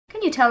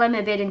could tell I'm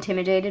a bit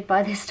intimidated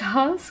by this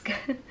task.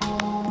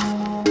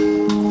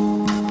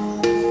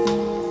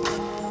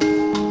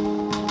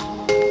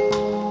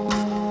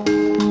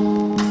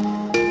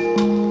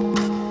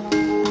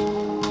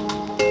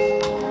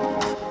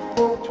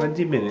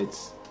 20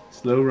 minutes,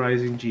 slow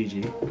rising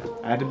Gigi.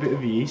 Add a bit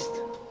of yeast.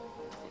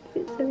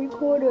 It's a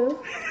recorder.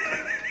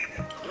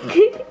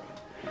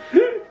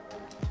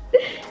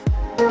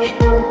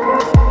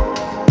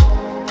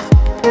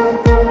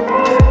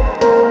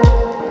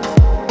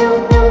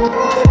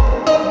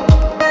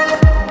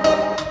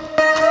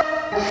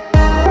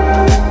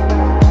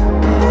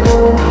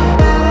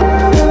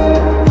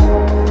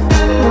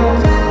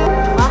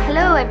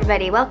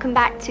 Welcome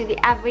back to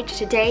The Average.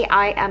 Today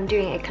I am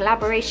doing a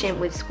collaboration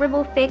with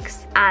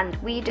ScribbleFix, and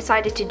we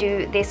decided to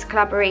do this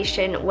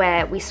collaboration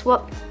where we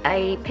swap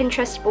a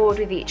Pinterest board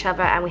with each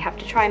other and we have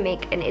to try and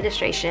make an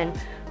illustration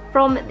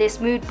from this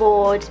mood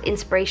board,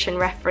 inspiration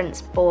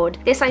reference board.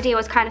 This idea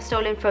was kind of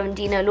stolen from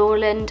Dina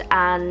Jelart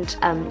and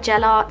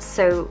Jelart,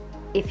 so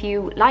if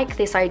you like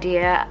this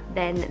idea,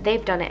 then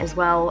they've done it as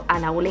well,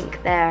 and I will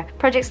link their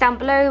projects down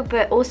below,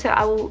 but also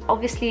I will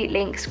obviously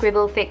link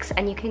ScribbleFix,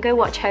 and you can go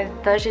watch her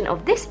version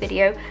of this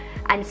video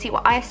and see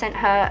what I sent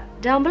her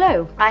down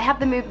below. I have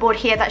the mood board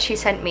here that she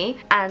sent me,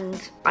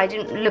 and I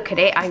didn't look at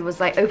it. I was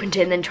like opened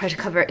it and then tried to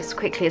cover it as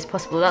quickly as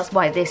possible. That's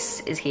why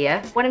this is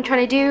here. What I'm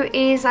trying to do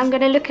is I'm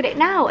gonna look at it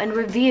now and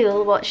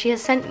reveal what she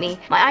has sent me.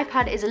 My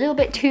iPad is a little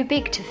bit too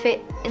big to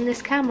fit in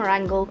this camera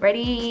angle.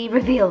 Ready,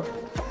 reveal.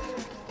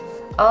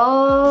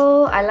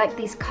 Oh, I like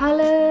these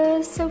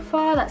colors so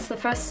far. That's the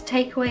first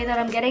takeaway that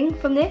I'm getting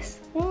from this.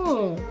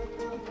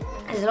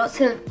 There's lots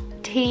of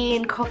tea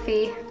and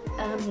coffee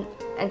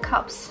and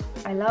cups.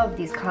 I love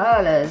these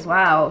colors,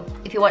 wow.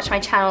 If you watch my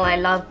channel, I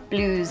love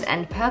blues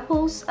and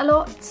purples a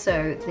lot,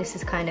 so this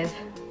is kind of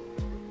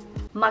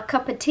my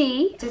cup of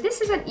tea. So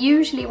this isn't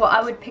usually what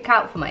I would pick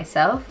out for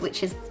myself,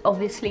 which is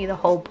obviously the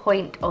whole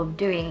point of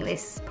doing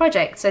this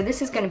project. So this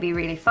is going to be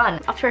really fun.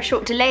 After a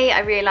short delay,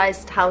 I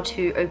realized how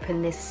to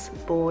open this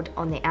board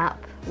on the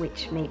app,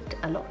 which made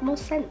a lot more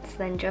sense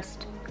than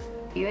just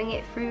viewing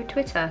it through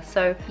Twitter.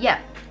 So yeah,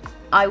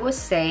 I was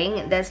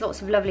saying there's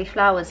lots of lovely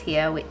flowers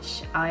here,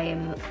 which I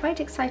am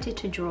quite excited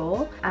to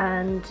draw,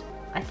 and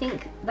I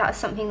think that's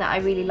something that I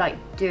really like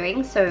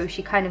doing. So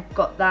she kind of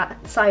got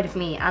that side of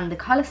me and the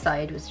colour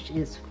side, which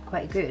is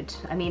quite good.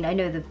 I mean, I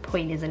know the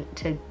point isn't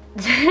to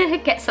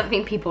get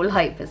something people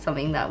like, but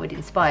something that would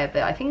inspire,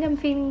 but I think I'm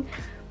feeling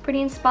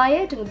pretty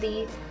inspired. And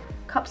the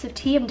cups of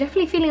tea, I'm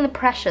definitely feeling the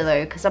pressure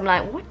though, because I'm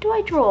like, what do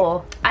I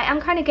draw? I am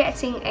kind of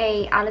getting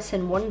a Alice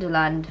in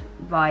Wonderland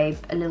vibe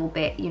a little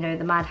bit, you know,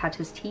 the Mad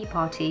Hatter's Tea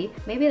Party.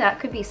 Maybe that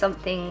could be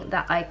something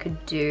that I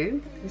could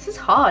do. This is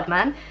hard,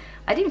 man.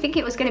 I didn't think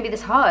it was going to be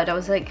this hard. I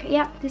was like,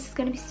 yeah, this is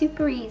going to be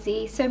super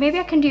easy. So maybe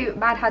I can do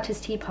Mad Hatter's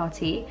Tea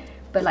Party,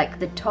 but like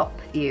the top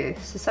view.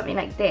 So something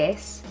like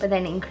this, but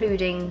then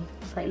including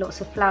like lots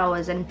of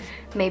flowers and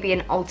maybe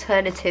an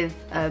alternative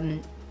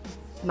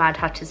Mad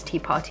Hatter's Tea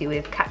Party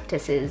with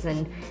cactuses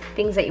and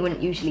things that you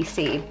wouldn't usually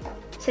see.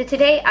 So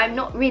today I'm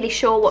not really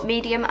sure what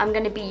medium I'm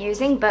going to be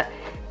using, but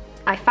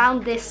I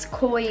found this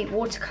Koi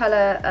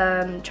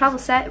watercolor travel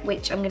set,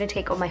 which I'm going to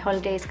take on my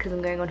holidays because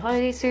I'm going on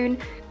holiday soon,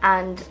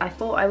 and I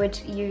thought I would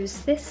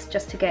use this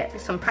just to get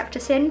some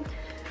practice in.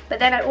 But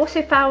then I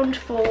also found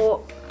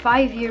for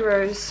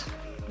 €5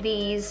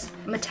 these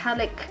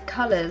metallic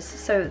colors,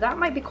 so that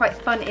might be quite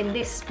fun in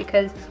this,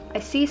 because I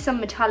see some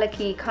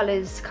metallic-y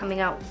colors coming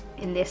out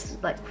in this,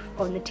 like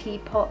on the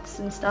teapots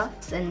and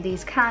stuff, and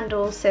these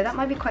candles, so that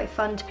might be quite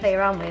fun to play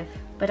around with.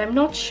 But I'm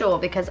not sure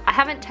because I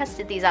haven't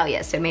tested these out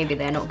yet, so maybe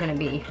they're not going to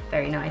be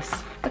very nice.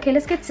 Okay,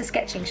 let's get to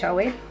sketching, shall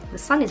we? The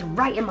sun is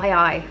right in my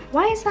eye.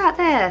 Why is that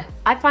there?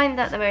 I find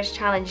that the most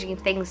challenging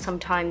thing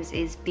sometimes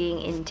is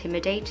being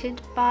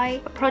intimidated by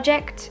a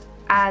project,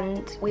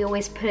 and we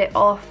always put it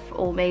off,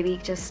 or maybe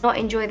just not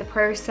enjoy the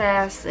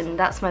process. And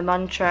that's my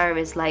mantra,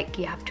 is like,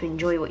 you have to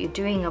enjoy what you're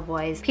doing,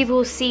 otherwise people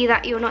will see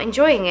that you're not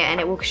enjoying it and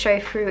it will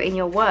show through in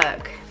your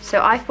work.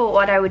 So I thought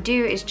what I would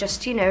do is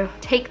just, you know,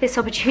 take this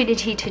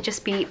opportunity to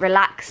just be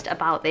relaxed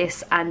about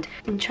this and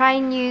try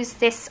and use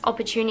this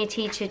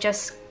opportunity to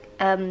just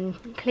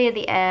clear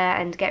the air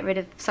and get rid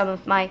of some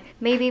of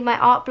maybe my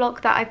art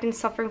block that I've been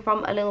suffering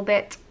from a little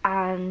bit.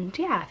 And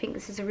yeah, I think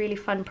this is a really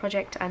fun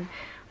project, and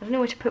I don't know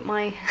where to put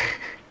my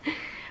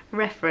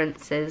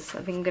references.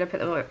 I think I'm gonna put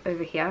them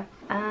over here.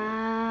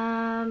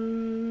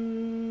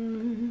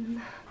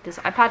 This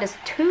iPad is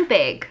too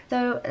big.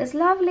 So there's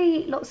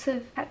lovely, lots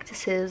of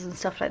cactuses and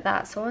stuff like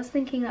that. So I was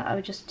thinking that I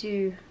would just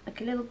do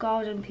like a little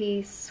garden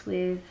piece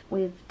with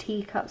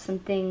teacups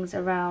and things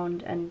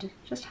around, and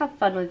just have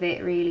fun with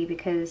it really,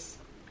 because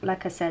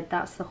like I said,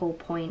 that's the whole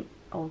point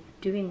of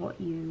doing what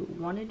you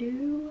want to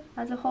do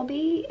as a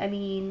hobby. I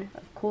mean,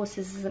 of course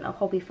this isn't a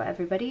hobby for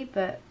everybody,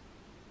 but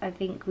I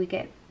think we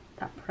get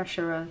that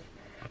pressure of,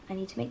 I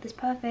need to make this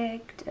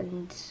perfect,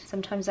 and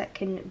sometimes that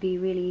can be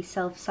really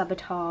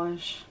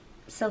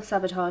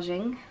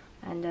self-sabotaging.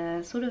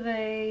 And sort of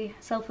a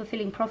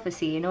self-fulfilling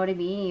prophecy, you know what I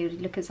mean? You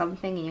look at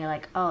something and you're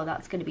like, oh,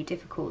 that's going to be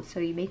difficult, so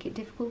you make it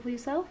difficult for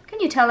yourself.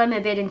 Can you tell I'm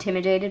a bit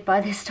intimidated by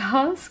this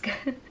task?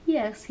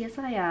 Yes,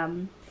 I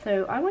am.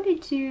 So I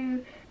wanted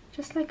to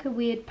just like a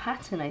weird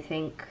pattern, I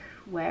think,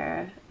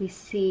 where we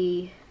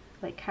see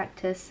like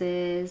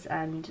cactuses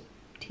and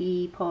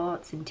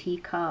teapots and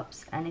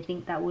teacups, and I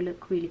think that will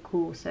look really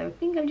cool. So I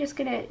think I'm just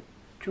gonna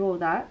draw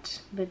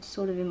that, but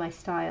sort of in my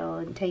style,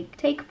 and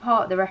take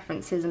apart the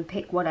references and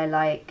pick what I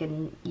like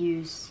and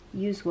use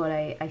what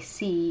I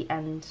see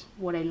and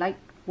what I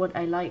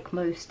like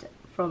most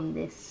from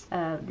this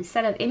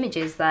set of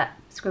images that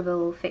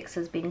ScribbleFix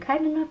has been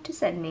kind enough to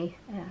send me.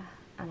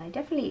 And I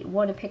definitely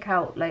want to pick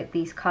out like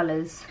these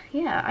colours.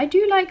 Yeah, I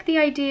do like the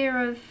idea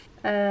of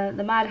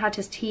the Mad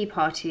Hatter's tea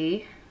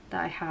party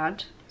that I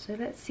had. So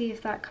let's see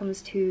if that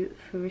comes to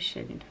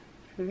fruition.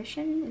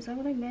 Fruition? Is that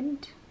what I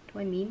meant? Do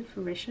I mean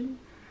fruition?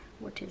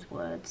 What is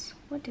words?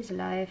 What is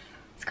life?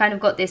 It's kind of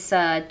got this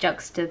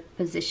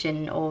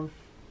juxtaposition of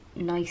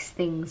nice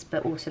things,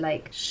 but also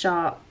like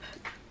sharp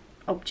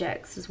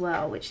objects as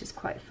well, which is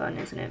quite fun,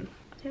 isn't it?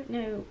 I don't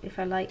know if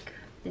I like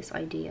this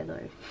idea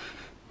though.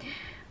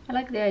 I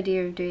like the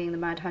idea of doing the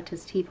Mad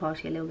Hatter's tea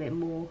party a little bit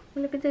more.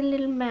 Look at the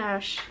little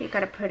mash. You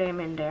gotta put him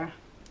in there.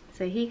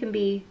 So he can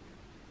be...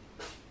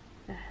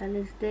 The hell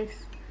is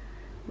this?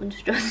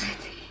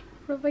 Monstrosity.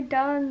 What have I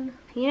done?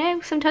 You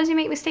know, sometimes you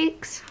make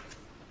mistakes.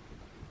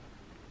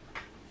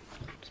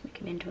 Just make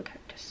him into a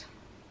cactus.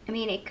 I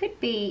mean, it could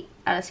be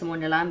Alice in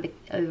Wonderland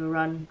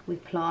overrun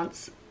with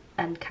plants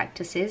and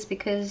cactuses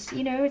because,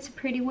 you know, it's a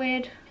pretty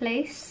weird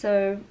place.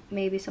 So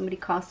maybe somebody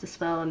cast a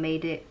spell and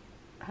made it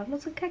have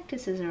lots of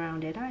cactuses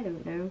around it. I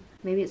don't know.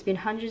 Maybe it's been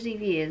hundreds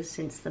of years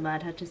since the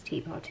Mad Hatter's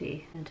tea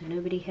party and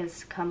nobody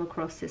has come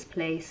across this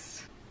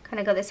place. Kind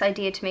of got this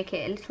idea to make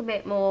it a little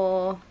bit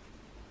more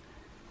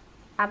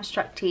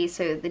abstract-y,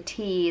 so the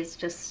tea is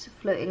just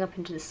floating up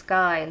into the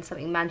sky and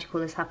something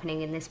magical is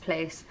happening in this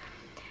place.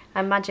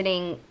 I'm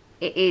imagining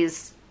it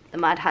is the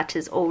Mad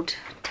Hatter's old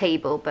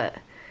table, but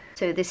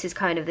so this is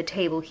kind of the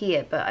table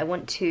here, but I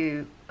want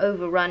to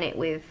overrun it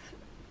with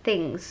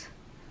things.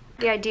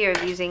 The idea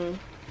of using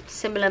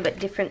similar but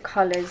different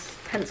colours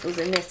pencils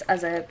in this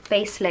as a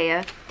base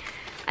layer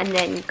and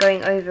then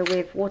going over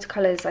with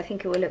watercolours, I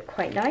think it will look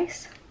quite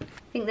nice.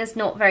 I think there's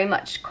not very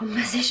much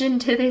composition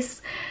to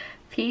this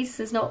piece.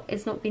 It's not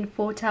been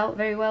thought out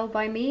very well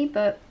by me,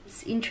 but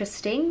it's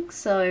interesting,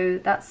 so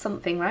that's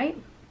something,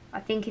 right? I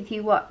think if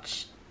you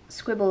watch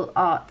Scribble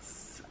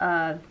Art's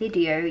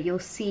video, you'll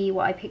see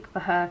what I picked for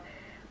her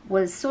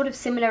was sort of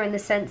similar in the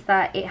sense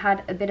that it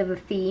had a bit of a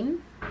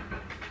theme,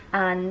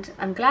 and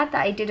I'm glad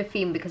that I did a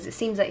theme because it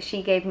seems like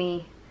she gave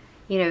me,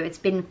 you know, it's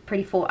been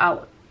pretty thought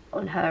out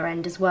on her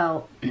end as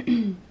well.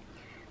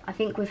 I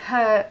think with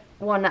her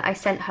one that I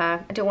sent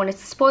her, I don't want to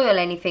spoil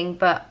anything,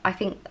 but I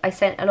think I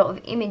sent a lot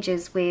of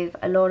images with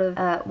a lot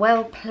of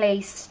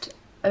well-placed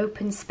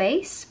open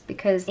space,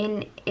 because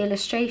in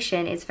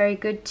illustration it's very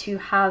good to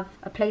have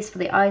a place for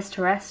the eyes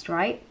to rest,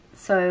 right?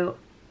 So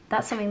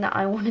that's something that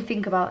I want to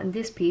think about in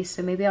this piece,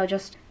 so maybe I'll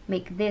just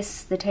make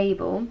this the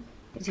table.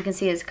 As you can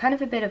see, it's kind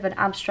of a bit of an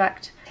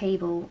abstract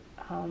table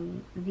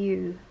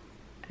view,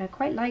 and I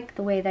quite like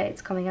the way that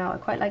it's coming out. I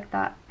quite like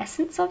that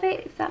essence of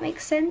it, if that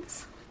makes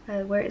sense,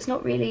 where it's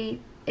not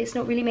really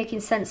making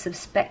sense. The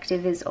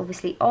perspective is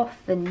obviously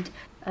off, and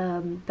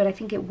but I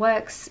think it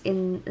works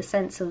in the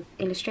sense of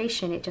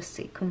illustration.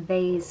 It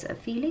conveys a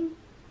feeling.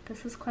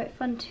 This is quite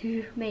fun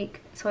to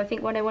make. So I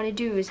think what I want to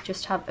do is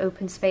just have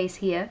open space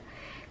here,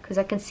 because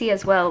I can see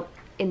as well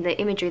in the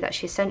imagery that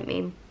she sent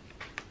me,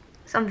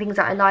 some things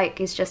that I like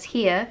is just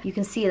here. You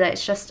can see that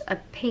it's just a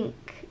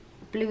pink,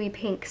 bluey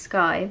pink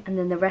sky, and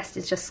then the rest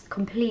is just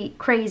complete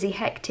crazy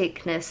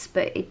hecticness,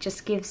 but it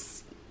just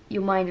gives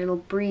your mind a little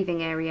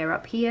breathing area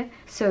up here.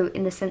 So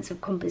in the sense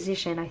of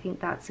composition, I think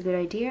that's a good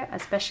idea,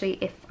 especially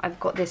if I've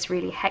got this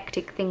really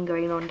hectic thing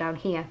going on down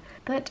here.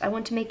 But I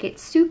want to make it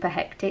super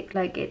hectic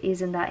like it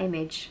is in that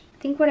image.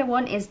 I think what I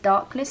want is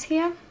darkness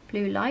here,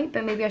 blue light,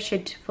 but maybe I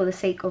should, for the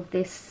sake of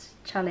this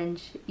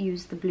challenge,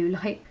 use the blue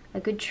light. A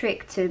good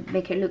trick to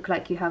make it look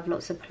like you have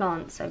lots of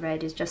plants, I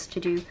read, is just to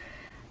do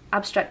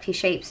abstracty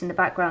shapes in the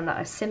background that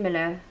are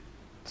similar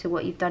to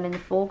what you've done in the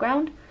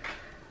foreground.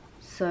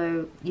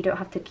 So you don't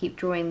have to keep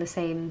drawing the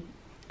same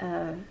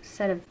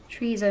set of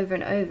trees over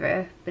and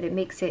over, but it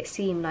makes it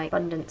seem like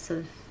abundance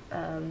of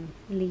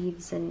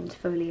leaves and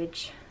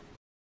foliage.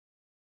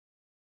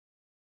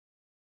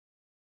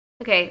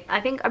 Okay,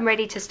 I think I'm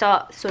ready to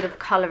start sort of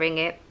colouring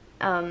it.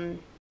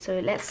 So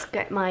let's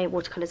get my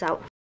watercolours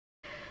out.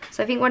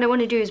 So I think what I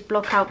want to do is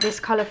block out this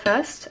colour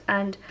first,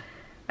 and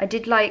I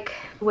did like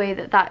the way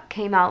that that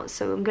came out,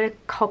 so I'm going to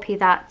copy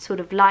that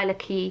sort of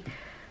lilac-y,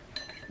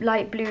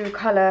 light blue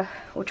colour,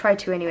 or try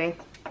to anyway.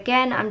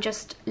 Again, I'm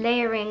just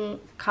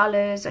layering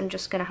colours. I'm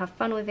just going to have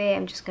fun with it.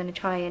 I'm just going to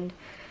try and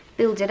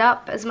build it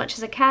up as much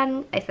as I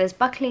can. If there's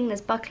buckling,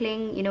 there's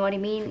buckling, you know what I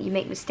mean? You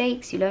make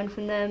mistakes, you learn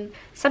from them.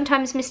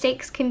 Sometimes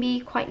mistakes can be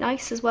quite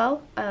nice as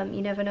well,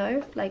 you never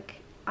know. Like,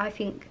 I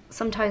think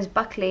sometimes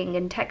buckling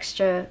and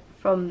texture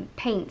from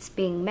paints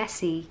being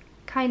messy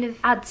kind of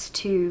adds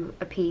to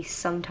a piece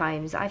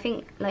sometimes. I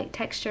think like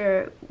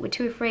texture, we're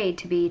too afraid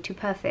to be too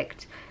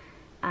perfect,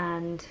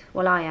 and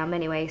well, I am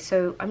anyway,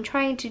 so I'm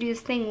trying to do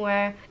this thing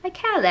where I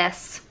care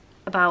less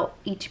about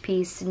each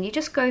piece and you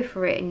just go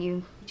for it and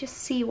you just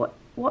see what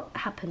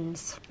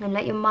happens and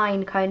let your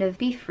mind kind of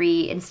be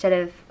free instead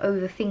of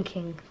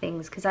overthinking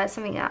things, because that's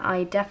something that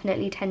I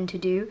definitely tend to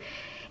do,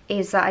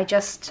 is that I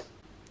just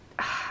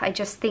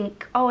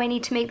think, oh, I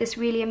need to make this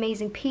really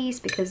amazing piece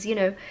because, you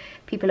know,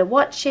 people are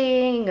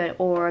watching,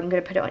 or I'm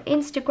going to put it on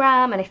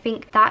Instagram, and I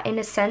think that in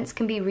a sense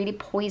can be really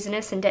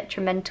poisonous and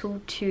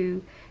detrimental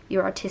to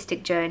your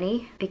artistic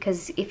journey,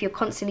 because if you're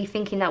constantly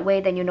thinking that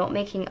way, then you're not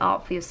making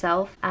art for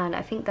yourself. And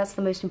I think that's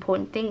the most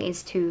important thing,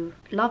 is to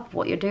love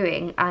what you're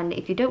doing, and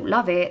if you don't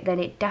love it, then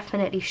it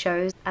definitely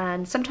shows.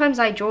 And sometimes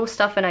I draw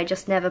stuff and I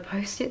just never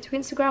post it to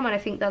Instagram, and I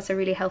think that's a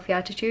really healthy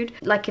attitude.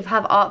 Like if I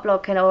have art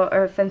block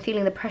or if I'm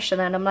feeling the pressure,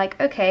 then I'm like,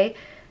 okay,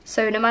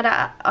 so no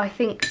matter, I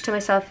think to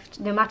myself,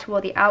 no matter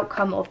what the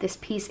outcome of this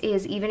piece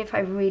is, even if I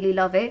really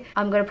love it,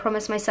 I'm going to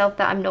promise myself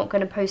that I'm not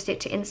going to post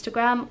it to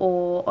Instagram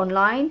or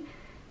online,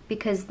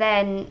 because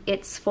then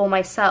it's for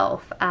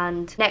myself,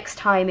 and next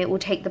time it will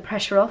take the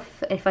pressure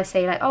off. If I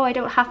say like, oh, I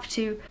don't have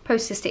to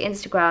post this to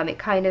Instagram,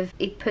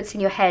 it puts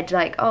in your head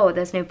like, oh,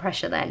 there's no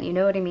pressure then, you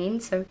know what I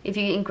mean? So if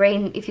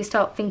you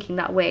start thinking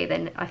that way,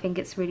 then I think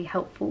it's really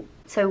helpful.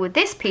 So with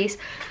this piece,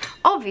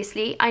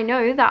 obviously I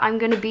know that I'm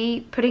going to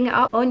be putting it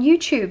up on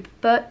YouTube,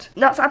 but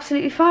that's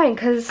absolutely fine,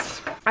 because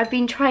I've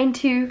been trying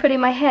to put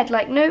in my head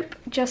like, nope,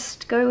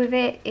 just go with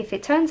it. If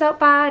it turns out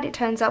bad, it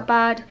turns out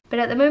bad. But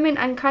at the moment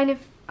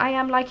I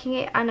am liking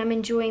it and I'm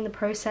enjoying the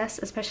process,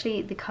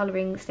 especially the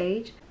colouring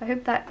stage. I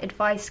hope that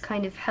advice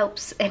kind of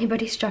helps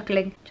anybody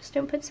struggling. Just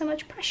don't put so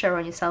much pressure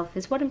on yourself,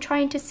 is what I'm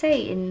trying to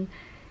say in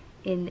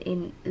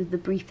the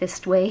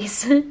briefest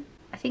ways.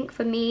 I think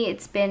for me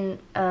it's been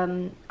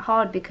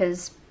hard,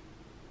 because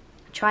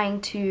trying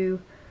to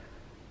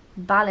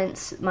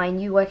balance my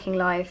new working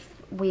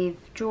life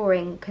with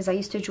drawing, because I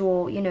used to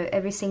draw, you know,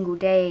 every single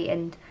day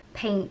and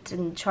paint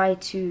and try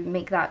to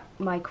make that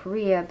my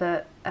career,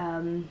 but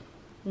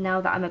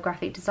now that I'm a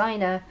graphic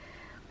designer,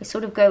 I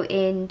sort of go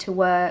into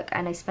work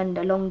and I spend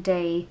a long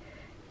day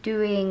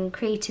doing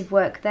creative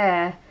work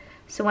there.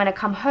 So when I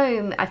come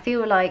home, I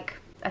feel like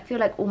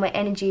all my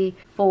energy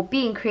for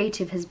being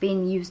creative has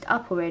been used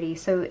up already.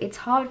 So it's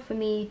hard for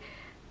me,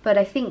 but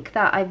I think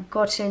that I've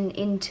gotten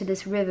into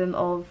this rhythm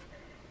of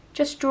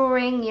just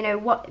drawing, you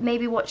know,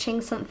 maybe watching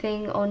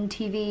something on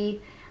TV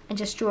and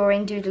just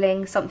drawing,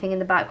 doodling something in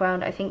the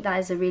background. I think that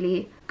is a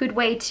really good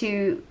way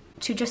to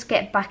just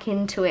get back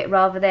into it,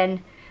 rather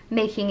than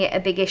making it a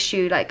big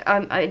issue. Like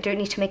I don't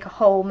need to make a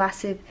whole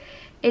massive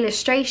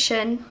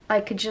illustration.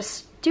 I could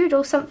just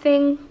doodle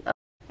something.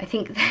 I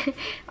think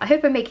I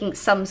hope I'm making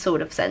some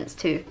sort of sense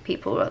to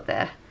people out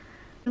there.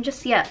 I'm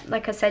just, yeah,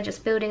 like I said,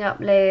 just building up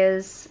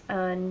layers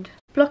and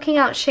blocking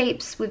out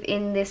shapes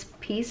within this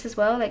piece as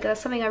well. Like that's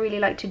something I really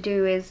like to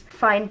do, is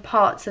find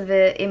parts of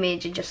an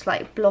image and just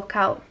like block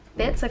out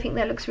bits. I think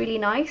that looks really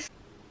nice.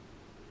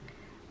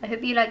 I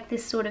hope you like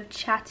this sort of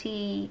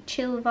chatty,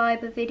 chill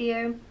vibe of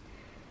video.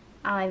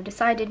 I've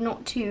decided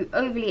not to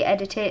overly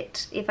edit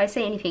it. If I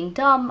say anything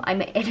dumb, I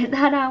may edit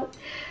that out.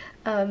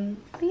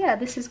 But yeah,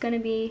 this is going to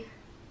be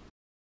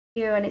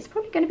here, and it's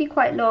probably going to be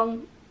quite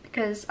long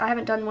because I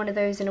haven't done one of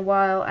those in a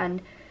while,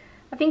 and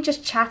I think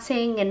just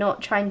chatting and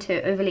not trying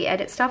to overly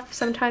edit stuff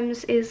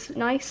sometimes is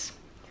nice.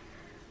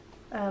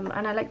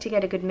 And I like to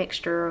get a good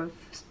mixture of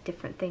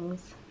different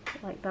things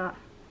like that.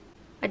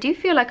 I do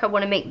feel like I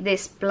want to make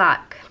this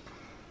black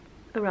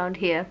around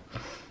here.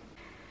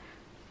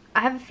 I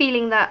have a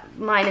feeling that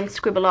mine and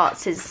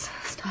ScribbleFix's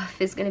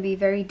stuff is going to be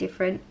very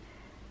different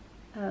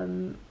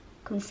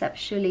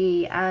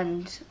conceptually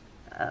and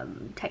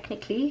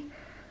technically,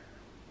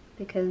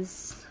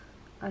 because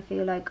I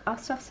feel like our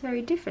stuff's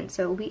very different,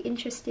 so it'll be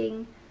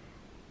interesting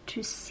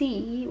to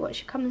see what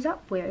she comes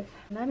up with,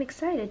 and I'm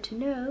excited to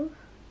know.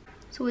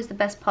 It's always the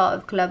best part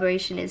of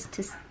collaboration, is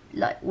to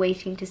like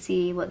waiting to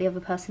see what the other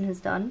person has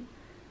done.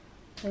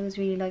 I always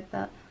really like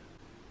that,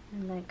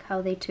 and like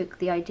how they took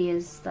the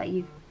ideas that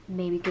you've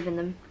maybe given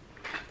them.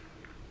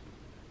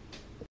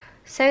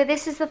 So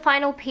this is the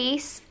final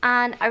piece,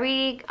 and I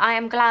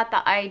am glad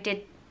that I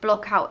did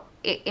block out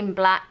it in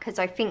black, because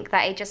I think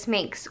that it just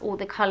makes all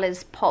the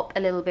colours pop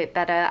a little bit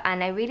better,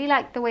 and I really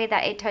like the way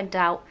that it turned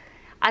out.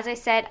 As I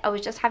said, I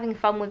was just having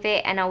fun with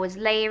it, and I was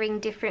layering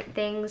different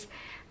things,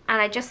 and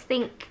I just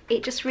think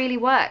it just really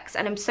works,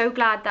 and I'm so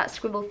glad that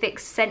ScribbleFix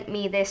sent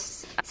me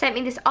this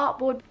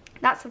artboard.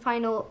 That's the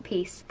final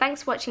piece.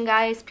 Thanks for watching,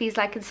 guys. Please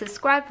like and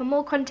subscribe for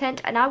more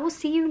content, and I will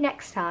see you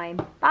next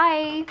time.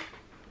 Bye!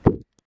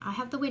 I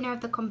have the winner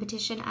of the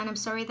competition, and I'm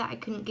sorry that I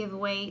couldn't give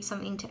away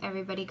something to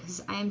everybody,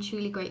 because I am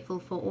truly grateful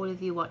for all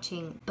of you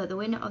watching. But the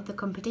winner of the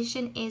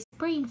competition is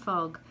Brain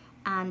Fog,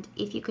 and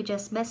if you could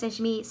just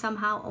message me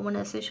somehow on one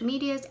of the social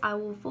medias, I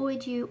will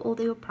forward you all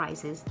your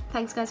prizes.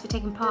 Thanks guys for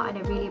taking part, and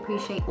I really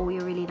appreciate all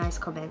your really nice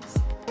comments.